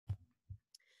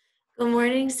Good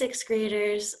morning, sixth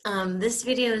graders. This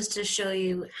video is to show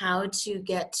you how to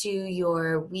get to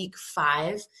your week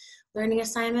 5 learning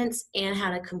assignments and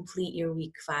how to complete your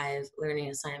week 5 learning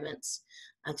assignments.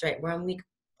 That's right, we're on week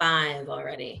 5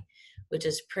 already, which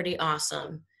is pretty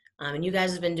awesome. And you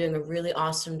guys have been doing a really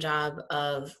awesome job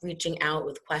of reaching out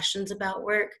with questions about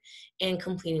work and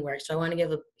completing work. So I want to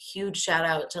give a huge shout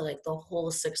out to like the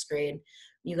whole sixth grade.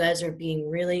 You guys are being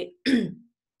really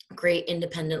great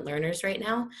independent learners right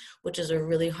now, which is a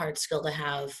really hard skill to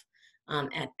have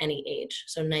at any age.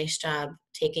 So nice job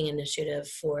taking initiative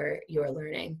for your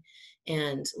learning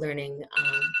and learning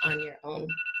on your own.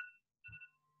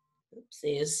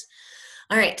 Oopsies.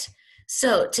 All right.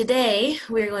 So today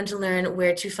we're going to learn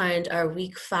where to find our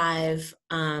week 5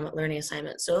 learning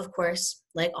assignment. So of course,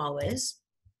 like always,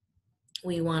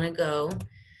 we want to go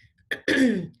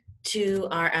to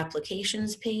our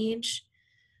applications page.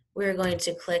 We're going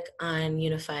to click on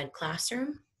Unified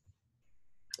Classroom.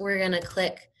 We're going to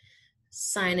click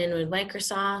Sign in with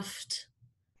Microsoft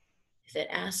if it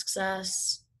asks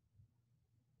us.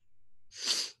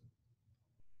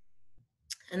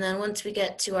 And then once we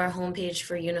get to our homepage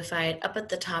for Unified, up at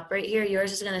the top right here,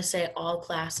 yours is going to say All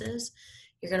Classes.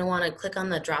 You're going to want to click on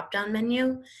the drop-down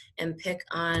menu and pick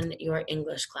on your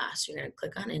English class. You're going to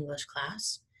click on English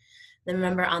class. Then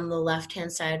remember on the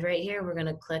left-hand side right here, we're going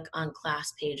to click on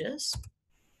Class Pages.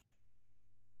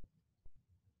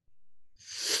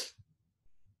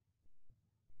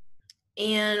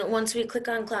 And once we click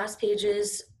on Class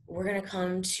Pages, we're going to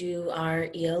come to our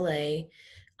ELA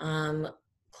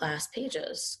class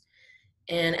pages.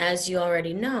 And as you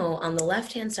already know, on the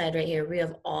left-hand side right here, we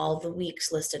have all the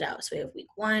weeks listed out. So we have week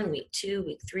 1, week 2,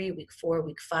 week 3, week 4,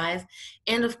 week 5,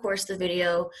 and of course the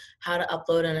video, how to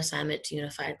upload an assignment to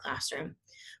Unified Classroom.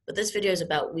 But this video is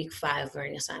about week 5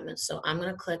 learning assignments. So I'm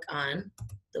going to click on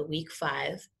the week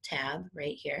 5 tab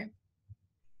right here.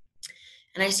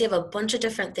 And I see I have a bunch of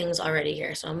different things already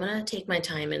here. So I'm going to take my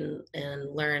time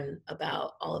and learn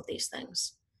about all of these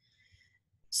things.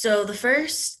 So the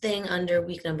first thing under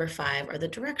week number 5 are the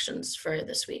directions for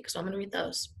this week. So I'm going to read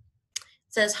those.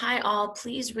 It says, hi all,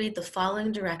 please read the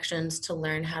following directions to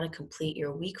learn how to complete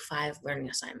your week 5 learning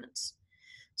assignments.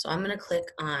 So I'm going to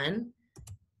click on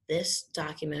this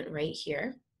document right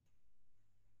here.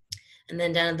 And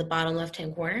then down at the bottom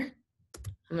left-hand corner,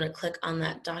 I'm going to click on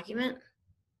that document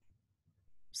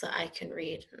so I can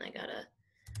read. And I got to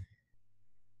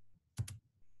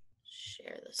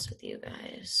share this with you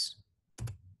guys.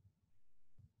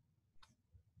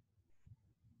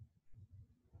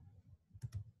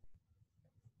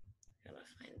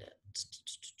 Find it.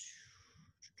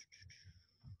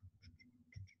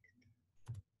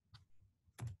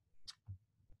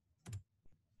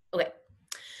 Okay.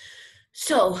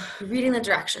 So reading the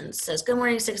directions says, good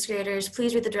morning, sixth graders.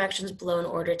 Please read the directions below in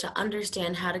order to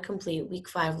understand how to complete week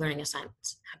 5 learning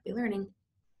assignments. Happy learning.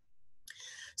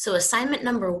 So assignment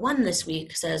number 1 this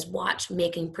week says, watch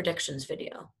Making Predictions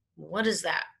video. What is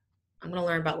that? I'm going to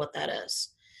learn about what that is.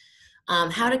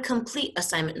 How to complete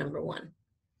assignment number 1.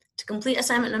 To complete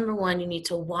assignment number 1, you need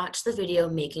to watch the video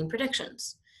Making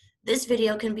Predictions. This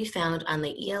video can be found on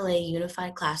the ELA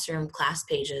Unified Classroom class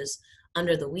pages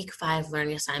under the Week 5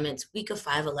 Learning Assignments Week of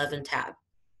 511 tab.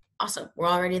 Awesome, we're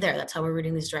already there. That's how we're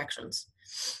reading these directions.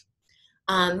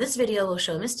 This video will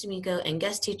show Ms. D'Amico and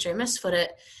guest teacher Ms. Foote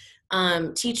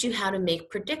teach you how to make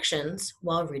predictions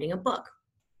while reading a book.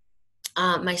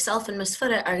 Myself and Ms.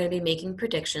 Foote are going to be making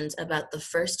predictions about the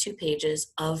first 2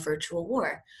 pages of Virtual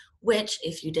War, which,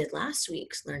 if you did last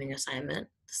week's learning assignment,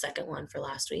 the second one for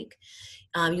last week,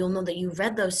 you'll know that you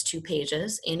read those 2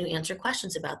 pages and you answered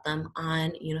questions about them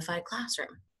on Unified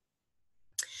Classroom.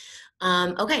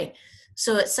 Okay,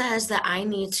 so it says that I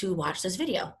need to watch this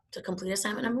video to complete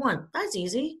assignment number 1. That's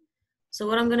easy. So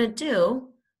what I'm going to do,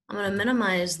 I'm going to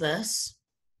minimize this.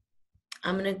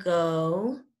 I'm going to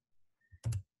go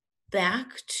back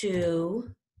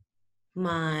to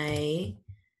my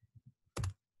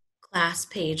class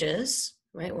pages,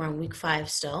 right? We're on week 5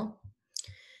 still.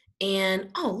 And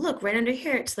oh, look, right under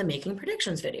here, it's the Making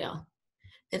Predictions video.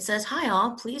 It says, hi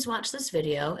all, please watch this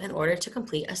video in order to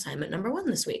complete assignment number 1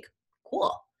 this week.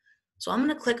 Cool. So I'm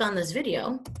going to click on this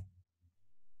video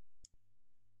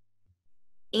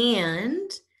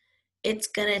and it's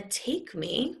going to take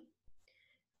me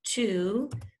to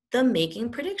the Making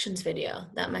Predictions video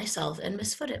that myself and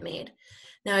Ms. Foote made.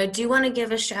 Now, I do want to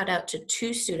give a shout out to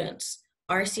 2 students,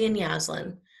 RC and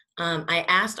Yaslin. I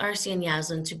asked RC and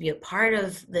Yaslin to be a part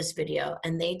of this video,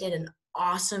 and they did an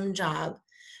awesome job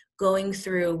going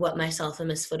through what myself and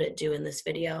Ms. Foote do in this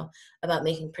video about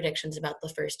making predictions about the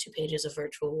first 2 pages of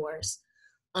Virtual Wars.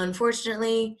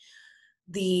 Unfortunately,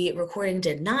 The recording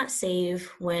did not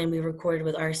save when we recorded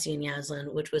with RC and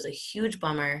Yaslin, which was a huge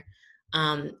bummer,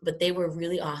 but they were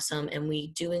really awesome, and we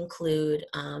do include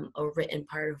a written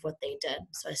part of what they did,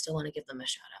 so I still want to give them a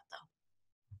shout out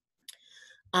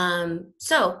though.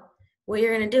 So what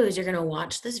you're going to do is you're going to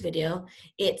watch this video.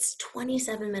 It's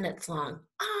 27 minutes long.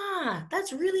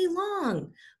 That's really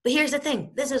long. But here's the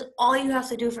thing. This is all you have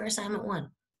to do for assignment 1.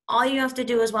 All you have to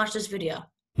do is watch this video.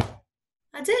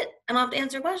 That's it. I don't have to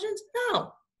answer questions?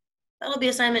 No. That'll be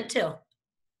assignment 2.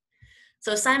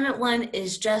 So assignment 1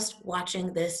 is just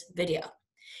watching this video.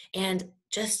 And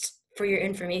just for your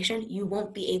information, you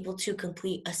won't be able to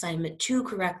complete assignment 2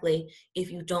 correctly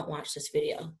if you don't watch this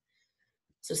video.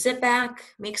 So sit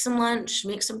back, make some lunch,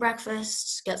 make some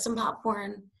breakfast, get some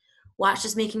popcorn, watch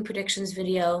this making predictions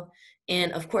video,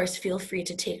 and of course, feel free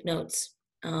to take notes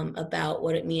about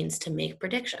what it means to make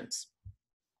predictions.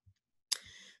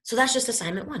 So that's just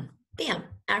assignment 1. Bam.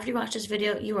 After you watch this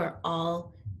video, you are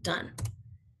all done.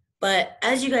 But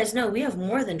as you guys know, we have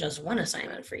more than just 1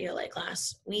 assignment for ELA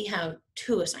class. We have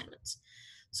 2 assignments.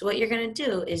 So what you're going to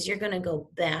do is you're going to go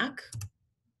back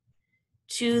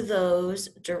to those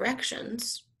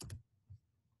directions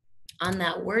on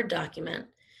that Word document,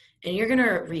 and you're going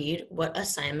to read what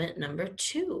assignment number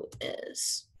 2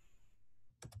 is.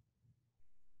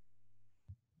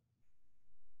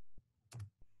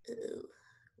 Ooh,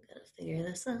 gotta figure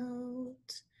this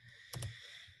out.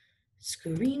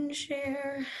 Screen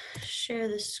share, share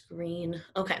the screen.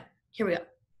 Okay, here we go.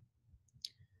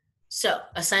 So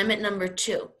assignment number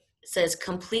 2 says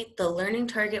complete the Learning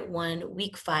Target 1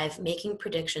 Week 5 Making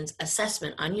Predictions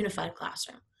assessment on Unified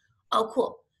Classroom. Oh,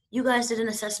 cool. You guys did an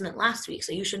assessment last week,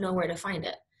 so you should know where to find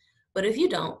it. But if you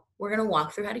don't, we're going to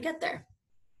walk through how to get there.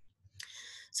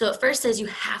 So it first says you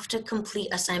have to complete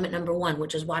assignment number 1,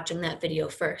 which is watching that video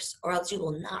first, or else you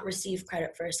will not receive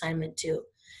credit for assignment 2.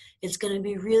 It's going to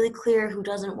be really clear who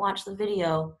doesn't watch the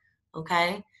video,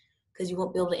 okay? Because you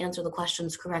won't be able to answer the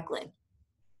questions correctly.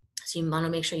 So you want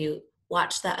to make sure you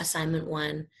watch that assignment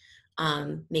 1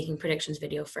 making predictions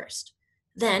video first.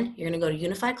 Then you're going to go to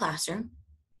Unified Classroom.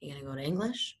 You're going to go to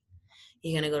English.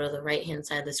 You're going to go to the right-hand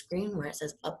side of the screen where it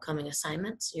says upcoming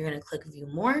assignments. You're going to click View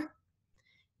More.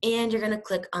 And you're going to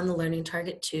click on the Learning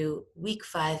Target 2 Week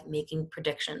 5 Making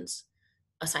Predictions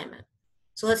assignment.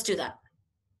 So let's do that.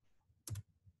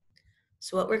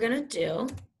 So what we're going to do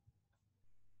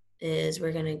is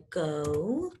we're going to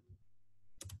go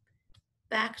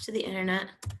back to the internet.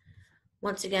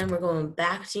 Once again, we're going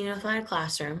back to Unified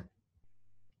Classroom.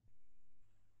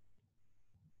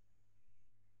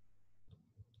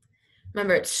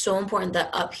 Remember, it's so important that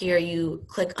up here you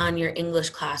click on your English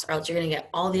class, or else you're going to get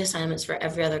all the assignments for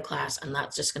every other class, and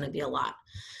that's just going to be a lot.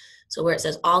 So where it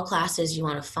says all classes, you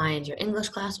want to find your English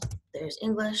class. There's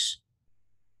English.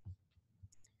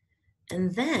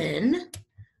 And then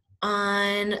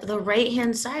on the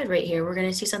right-hand side right here, we're going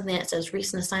to see something that says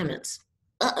recent assignments.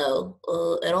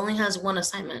 It only has 1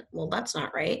 assignment. Well, that's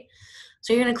not right.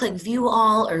 So you're going to click View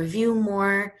All or View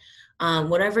More,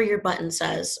 whatever your button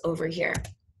says over here.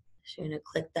 So you're going to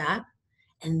click that,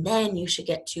 and then you should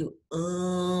get to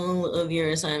all of your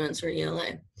assignments for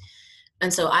ELA.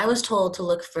 And so I was told to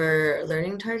look for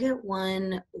Learning Target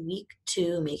 1, Week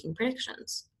 2, Making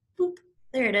Predictions. Boop,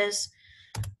 there it is.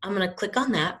 I'm going to click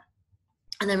on that.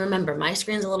 And then remember, my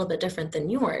screen's a little bit different than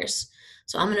yours.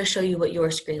 So I'm going to show you what your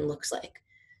screen looks like.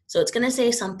 So it's going to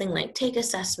say something like Take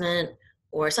Assessment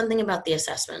or something about the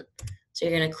assessment. So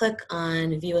you're going to click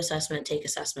on View Assessment, Take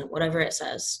Assessment, whatever it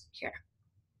says here.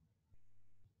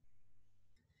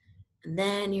 And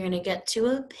then you're going to get to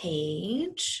a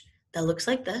page that looks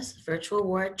like this, Virtual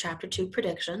Award Chapter 2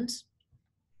 Predictions.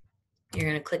 You're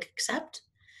going to click Accept.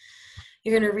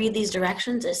 You're going to read these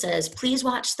directions. It says, please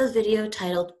watch the video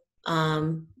titled,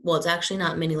 well, it's actually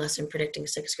not Mini Lesson Predicting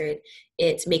 6th Grade.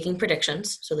 It's Making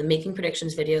Predictions. So the Making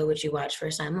Predictions video, which you watch for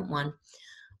Assignment 1,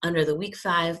 under the Week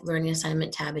 5 Learning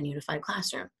Assignment tab in Unified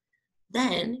Classroom.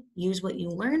 Then use what you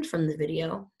learned from the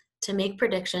video to make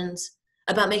predictions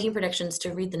about making predictions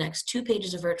to read the next 2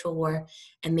 pages of Virtual War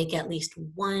and make at least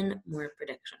 1 more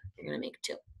prediction. You're going to make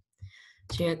 2.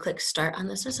 So you're going to click Start on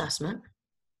this assessment.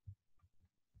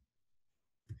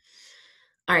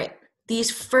 All right,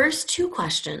 these first 2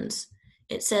 questions,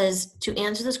 it says to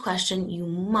answer this question, you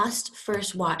must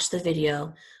first watch the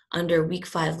video under Week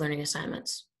 5 Learning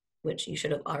Assignments, which you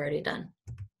should have already done.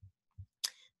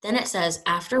 Then it says,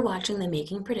 after watching the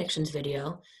Making Predictions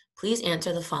video, please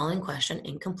answer the following question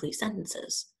in complete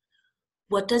sentences.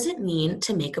 What does it mean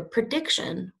to make a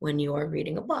prediction when you are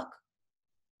reading a book?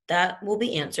 That will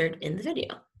be answered in the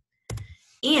video.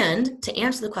 And to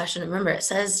answer the question, remember it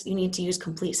says you need to use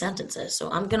complete sentences. So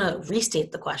I'm going to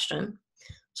restate the question.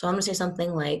 So I'm gonna say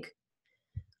something like,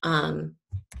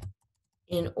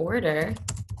 in order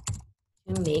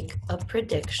to make a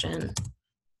prediction,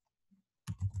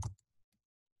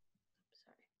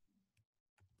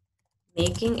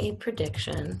 making a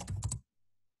prediction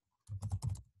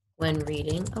when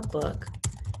reading a book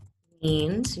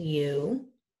means you're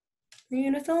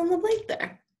gonna fill in the blank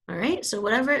there. All right, so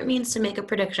whatever it means to make a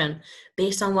prediction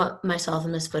based on what myself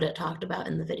and Ms. Foote talked about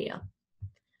in the video.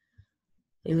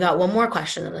 We've got one more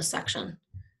question in this section.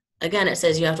 Again, it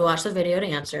says you have to watch the video to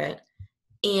answer it,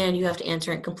 and you have to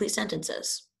answer in complete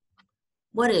sentences.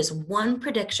 What is one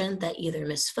prediction that either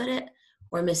Ms. Foote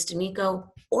or Ms.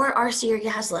 D'Amico or R.C. or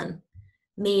Yaslin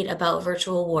made about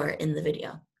virtual war in the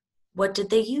video? What did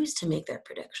they use to make their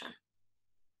prediction?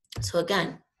 So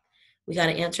again, we got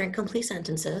to answer in complete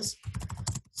sentences.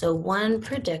 So one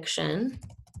prediction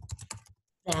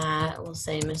that we'll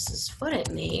say Mrs.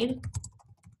 Foote made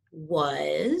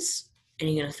was, and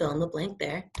you're going to fill in the blank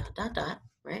there, ...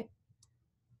 right?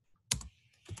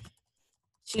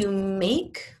 To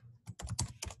make,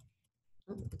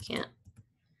 we can't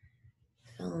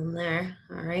fill in there,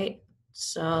 all right?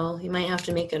 So you might have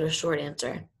to make it a short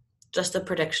answer. Just the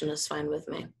prediction is fine with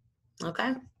me,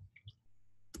 okay?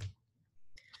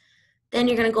 Then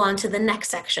you're gonna go on to the next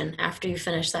section after you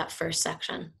finish that first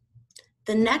section.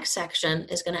 The next section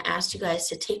is gonna ask you guys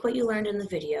to take what you learned in the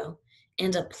video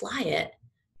and apply it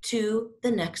to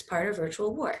the next part of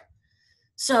virtual war.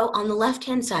 So on the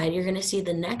left-hand side, you're gonna see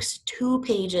the next 2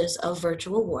 pages of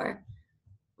virtual war.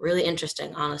 Really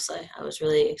interesting, honestly. I was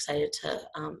really excited to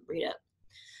read it.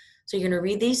 So you're gonna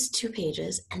read these 2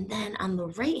 pages, and then on the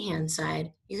right-hand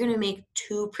side, you're gonna make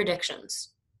 2 predictions,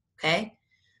 okay?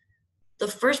 The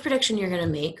first prediction you're gonna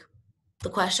make, the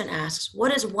question asks,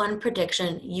 what is one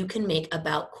prediction you can make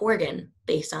about Corgan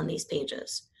based on these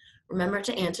pages? Remember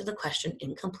to answer the question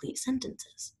in complete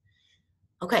sentences.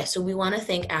 Okay, so we wanna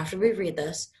think after we read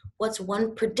this, what's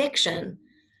one prediction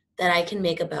that I can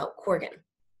make about Corgan?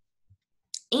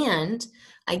 And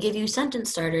I give you sentence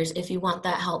starters if you want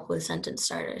that help with sentence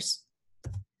starters.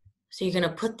 So you're gonna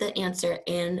put the answer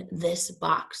in this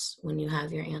box when you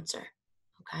have your answer,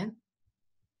 okay?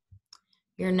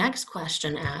 Your next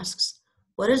question asks,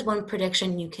 what is one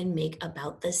prediction you can make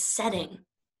about the setting?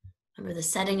 Remember, the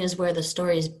setting is where the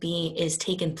story is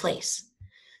taking place.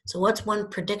 So what's one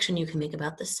prediction you can make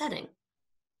about the setting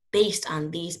based on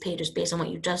these pages, based on what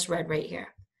you just read right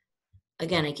here?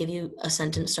 Again, I give you a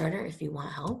sentence starter if you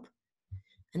want help.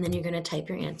 And then you're gonna type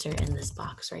your answer in this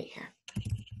box right here.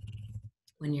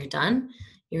 When you're done,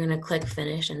 you're gonna click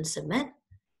finish and submit.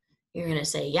 You're gonna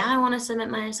say, yeah, I wanna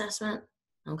submit my assessment,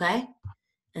 okay?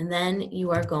 And then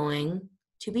you are going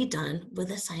to be done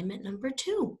with assignment number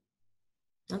 2,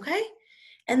 okay?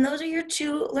 And those are your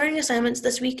 2 learning assignments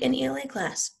this week in ELA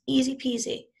class, easy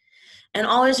peasy. And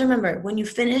always remember, when you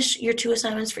finish your 2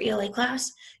 assignments for ELA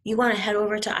class, you wanna head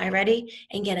over to iReady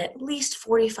and get at least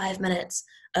 45 minutes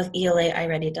of ELA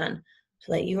iReady done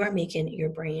so that you are making your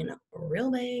brain real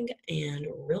big and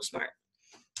real smart,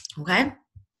 okay?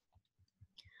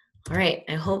 All right,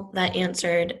 I hope that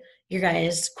answered your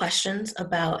guys' questions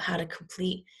about how to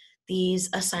complete these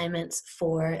assignments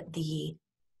for the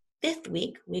 5th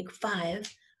week, week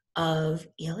 5 of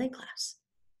ELA class.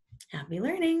 Happy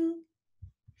learning.